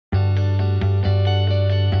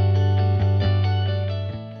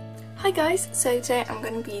Hi guys, so today I'm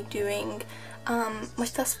going to be doing my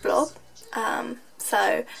first vlog,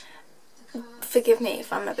 so forgive me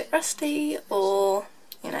if I'm a bit rusty or,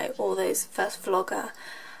 you know, all those first vlogger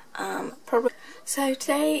problems. So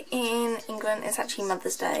today in England is actually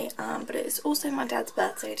Mother's Day, but it's also my dad's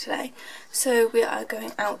birthday today, so we are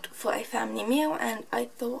going out for a family meal and I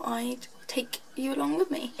thought I'd take you along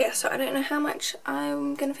with me. Yeah, so I don't know how much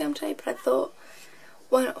I'm going to film today, but I thought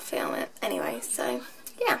why not film it anyway. So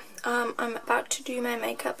yeah, I'm about to do my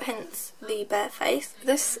makeup, hence the bare face.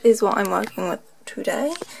 This is what I'm working with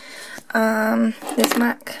today. This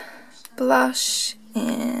MAC blush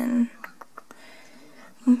in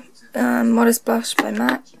Modest Blush by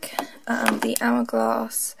MAC, the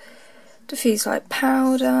Hourglass Diffuse Light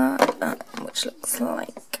Powder, which looks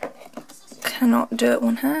like cannot do it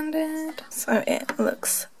one-handed, so it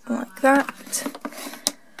looks like that.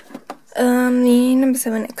 The No.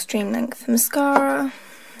 7 Extreme Length Mascara,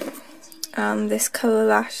 this Colour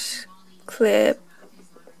Lash Clear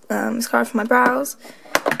mascara for my brows.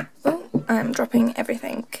 Oh, I'm dropping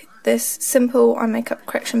everything. This simple eye makeup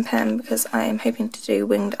correction pen because I am hoping to do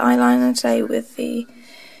winged eyeliner today with the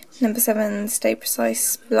No. 7 Stay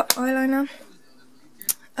Precise eyeliner.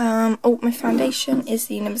 Oh, my foundation is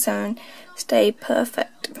the No. 7 Stay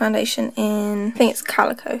Perfect foundation in, I think it's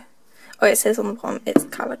Calico. Oh, it says on the bottom it's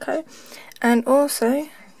Calico. And also,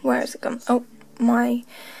 where has it gone? Oh, my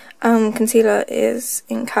concealer is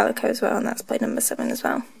in Calico as well, and that's by No. 7 as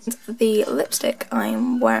well. The lipstick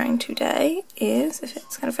I'm wearing today is, if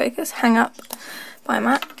it's going to focus, Hang Up by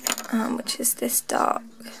MAC, which is this dark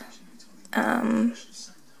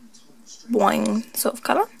wine sort of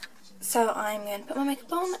colour. So I'm going to put my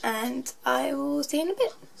makeup on and I will see you in a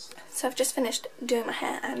bit. So I've just finished doing my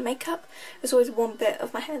hair and makeup. There's always one bit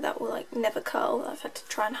of my hair that will like never curl that I've had to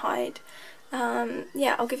try and hide.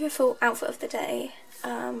 Yeah, I'll give you a full outfit of the day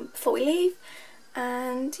before we leave,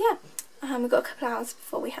 and yeah, we've got a couple of hours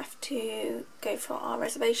before we have to go for our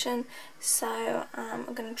reservation, so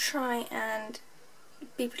I'm going to try and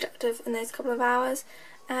be productive in those couple of hours,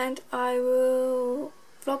 and I will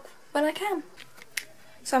vlog when I can.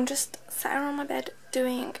 So I'm just sat around my bed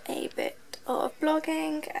doing a bit of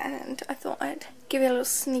vlogging, and I thought I'd give you a little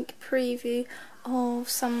sneak preview of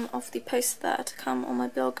some of the posts that are to come on my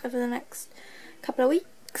blog over the next couple of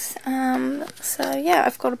weeks. So yeah,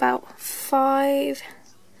 I've got about 5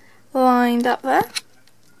 lined up there,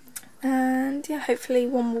 and yeah, hopefully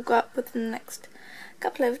one will go up within the next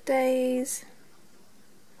couple of days.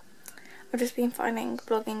 I've just been finding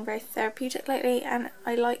blogging very therapeutic lately, and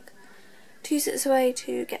I like to use it as a way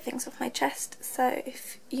to get things off my chest. So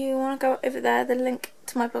if you want to go over there, the link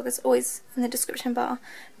to my blog is always in the description bar,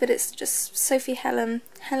 but it's just Sophie Helyn,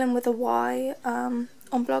 Helen with a Y, on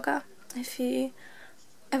Blogger, if you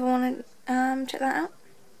ever want to check that out.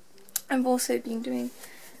 I've also been doing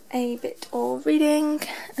a bit of reading,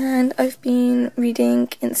 and I've been reading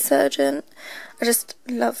Insurgent. I just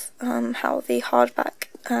love how the hardback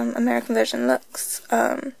American version looks.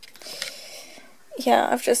 Yeah,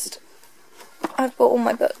 I've bought all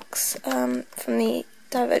my books from the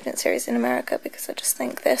Divergent series in America because I just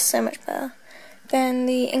think they're so much better than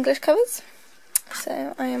the English covers.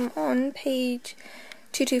 So I am on page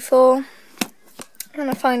 224, and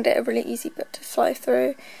I find it a really easy book to fly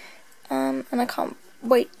through, and I can't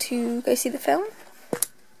wait to go see the film.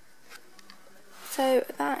 So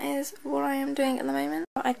that is what I am doing at the moment.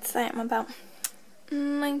 I'd say I'm about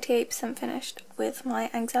 98% finished with my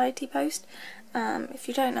anxiety post. If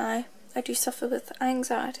you don't know, I do suffer with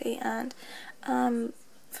anxiety, and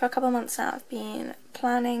for a couple of months now I've been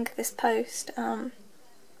planning this post.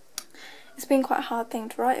 It's been quite a hard thing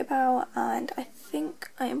to write about, and I think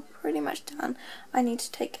I am pretty much done. I need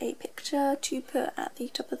to take a picture to put at the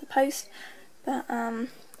top of the post, but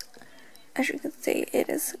as you can see, it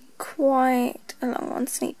is quite a long one.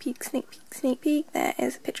 Sneak peek, sneak peek, sneak peek. There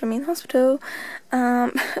is a picture of me in the hospital.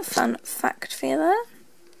 Fun fact for you there.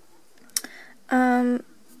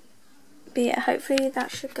 But yeah, hopefully that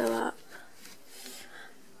should go up.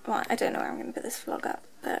 Right, I don't know where I'm going to put this vlog up,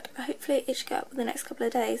 but hopefully it should go up in the next couple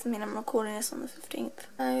of days. I mean, I'm recording this on the 15th.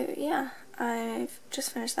 So yeah, I've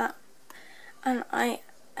just finished that, and I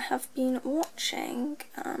have been watching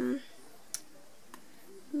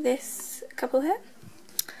this couple here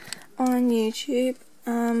on YouTube.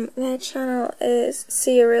 Their channel is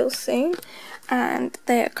See You Real Soon, and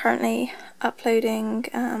they are currently uploading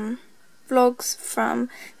vlogs from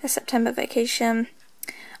their September vacation.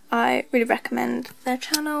 I really recommend their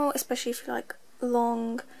channel, especially if you like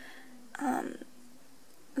long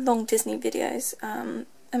Disney videos.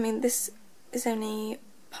 I mean, this is only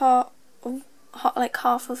part of like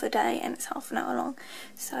half of a day and it's half an hour long.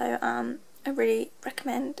 So I really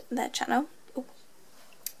recommend their channel. Ooh.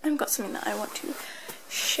 I've got something that I want to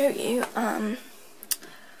show you.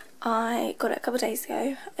 I got it a couple of days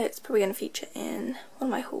ago. It's probably going to feature in one of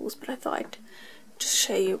my hauls, but I thought I'd just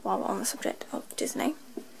show you while we're on the subject of Disney.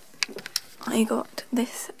 I got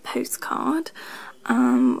this postcard,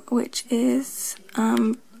 which is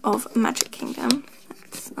of Magic Kingdom.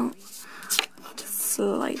 I'll just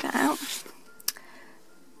slide that out.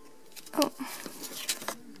 Oh,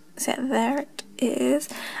 so there it is,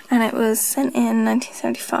 and it was sent in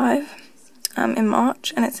 1975 in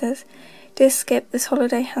March, and it says, "Dear Skip, this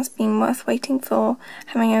holiday has been worth waiting for.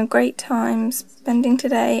 Having a great time spending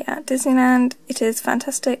today at Disneyland. It is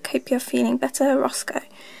fantastic. Hope you're feeling better, Roscoe."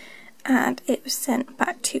 And it was sent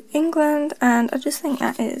back to England, and I just think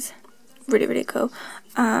that is really, really cool.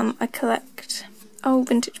 I collect old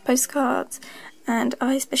vintage postcards, and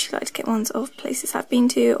I especially like to get ones of places I've been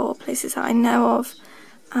to or places that I know of.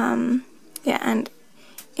 Yeah, and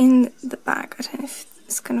in the back, I don't know if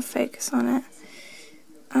it's going to focus on it,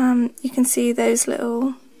 you can see those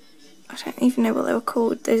little, I don't even know what they were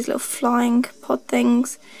called, those little flying pod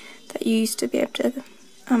things that you used to be able to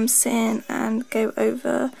sit in and go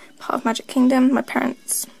over part of Magic Kingdom. My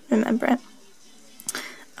parents remember it.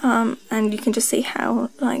 And you can just see how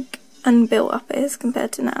like unbuilt up it is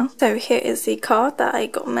compared to now. So here is the card that I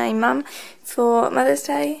got my mum for Mother's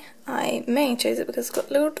Day. I mainly chose it because it's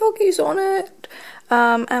got little doggies on it.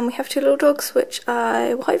 And we have 2 little dogs, which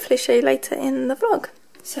I will hopefully show you later in the vlog.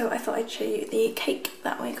 So I thought I'd show you the cake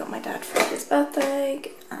that we got my dad for his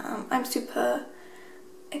birthday. I'm super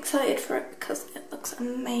excited for it because it looks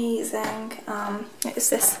amazing. It's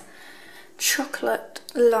this chocolate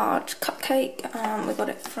large cupcake. We got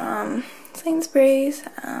it from Sainsbury's,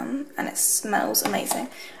 and it smells amazing.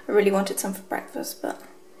 I really wanted some for breakfast, but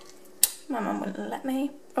my mum wouldn't let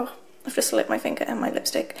me. Oh, I've just licked my finger and my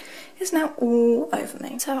lipstick is now all over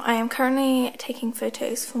me. So I am currently taking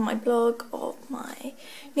photos for my blog of my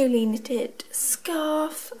newly knitted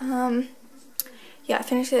scarf. Yeah, I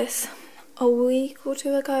finished this a week or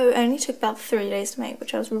 2 ago. It only took about 3 days to make,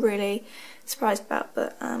 which I was really surprised about,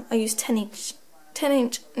 but I used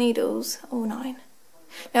 10-inch needles, or 9.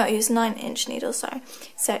 No, I used 9-inch needles, sorry.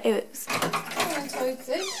 So it was...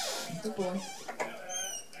 Good boy.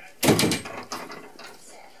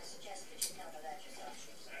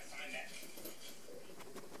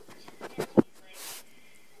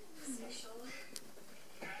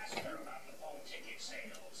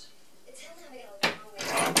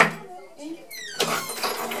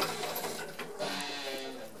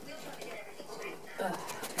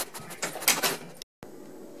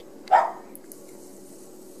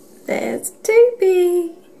 There's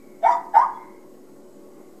Toby.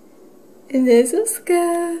 And there's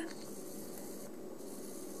Oscar.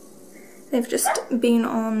 They've just been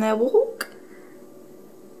on their walk.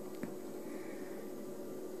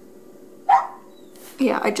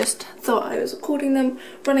 Yeah, I just thought I was recording them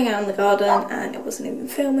running out in the garden and it wasn't even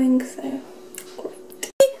filming, so great.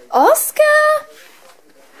 Oscar!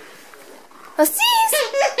 Ossis!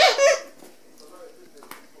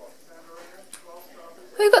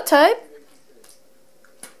 Who got Tobe?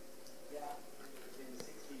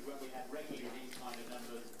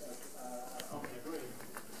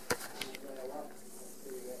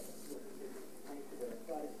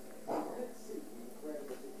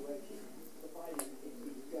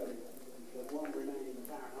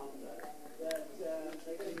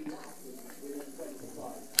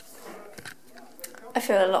 I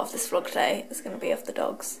feel a lot of this vlog today is going to be of the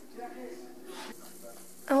dogs.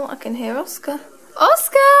 Oh, I can hear Oscar.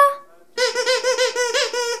 Oscar!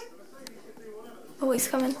 Oh, he's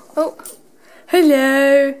coming. Oh,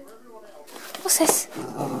 hello. What's this?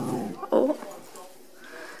 Oh.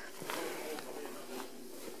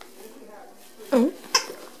 Oh.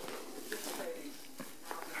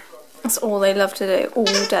 That's all they love to do all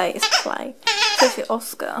day is play. Especially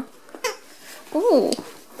Oscar. Ooh.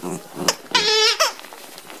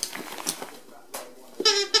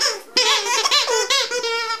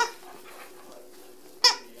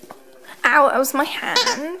 Ow, that was my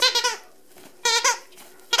hand.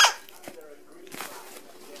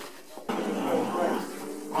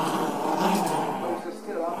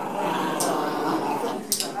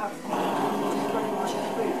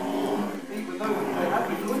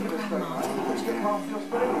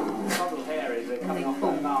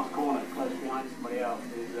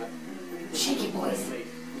 Shake it, boys.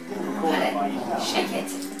 Put it. Shake it.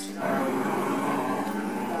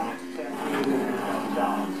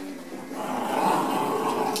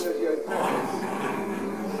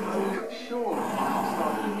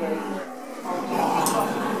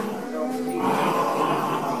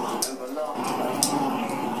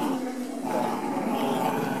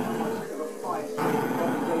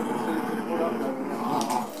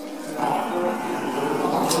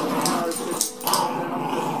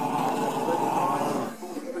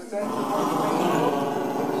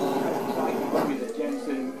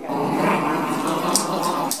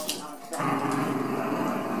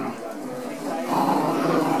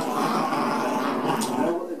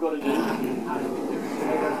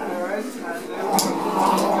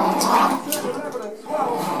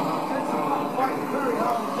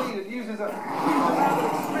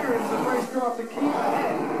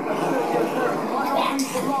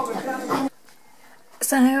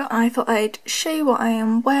 So I thought I'd show you what I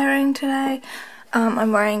am wearing today.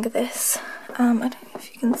 I'm wearing this, I don't know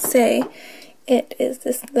if you can see, it is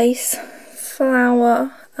this lace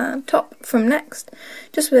flower top from Next,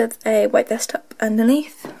 just with a white vest top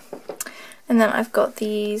underneath. And then I've got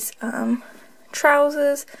these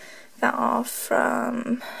trousers that are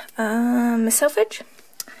from Miss Selfridge.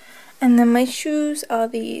 And then my shoes are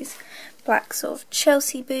these black sort of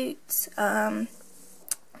Chelsea boots.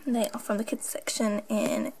 They are from the kids section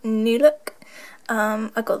in New Look.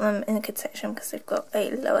 I got them in the kids section because they've got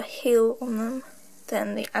a lower heel on them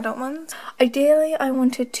than the adult ones. Ideally I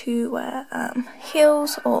wanted to wear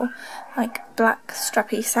heels or like black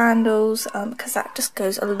strappy sandals because that just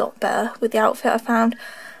goes a lot better with the outfit I found.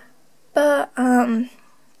 But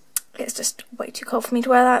it's just way too cold for me to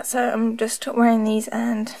wear that, so I'm just wearing these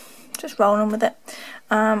and just rolling with it.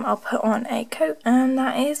 I'll put on a coat and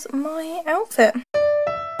that is my outfit.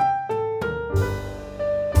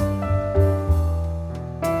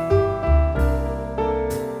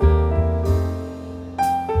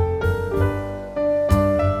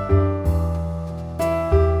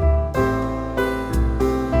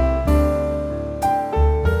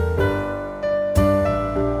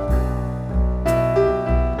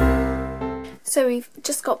 So we've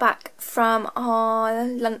just got back from our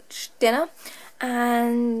lunch dinner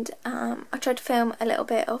and I tried to film a little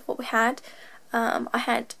bit of what we had. I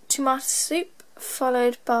had tomato soup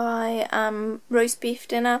followed by roast beef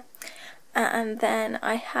dinner, and then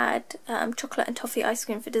I had chocolate and toffee ice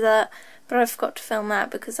cream for dessert, but I forgot to film that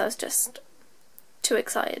because I was just too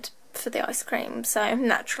excited for the ice cream, so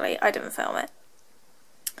naturally I didn't film it.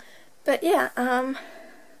 But yeah,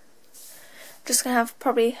 just gonna have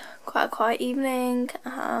probably quite a quiet evening,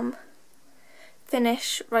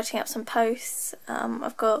 finish writing up some posts.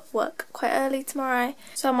 I've got work quite early tomorrow,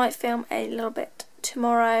 so I might film a little bit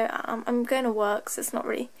tomorrow. I'm going to work, so it's not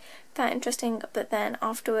really that interesting, but then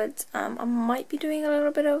afterwards I might be doing a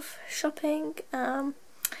little bit of shopping.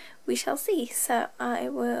 We shall see, so I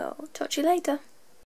will talk to you later.